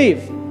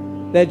believe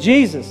that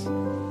Jesus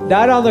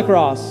died on the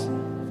cross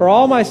for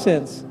all my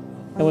sins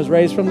and was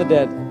raised from the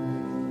dead.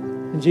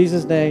 In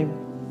Jesus' name,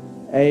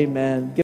 amen.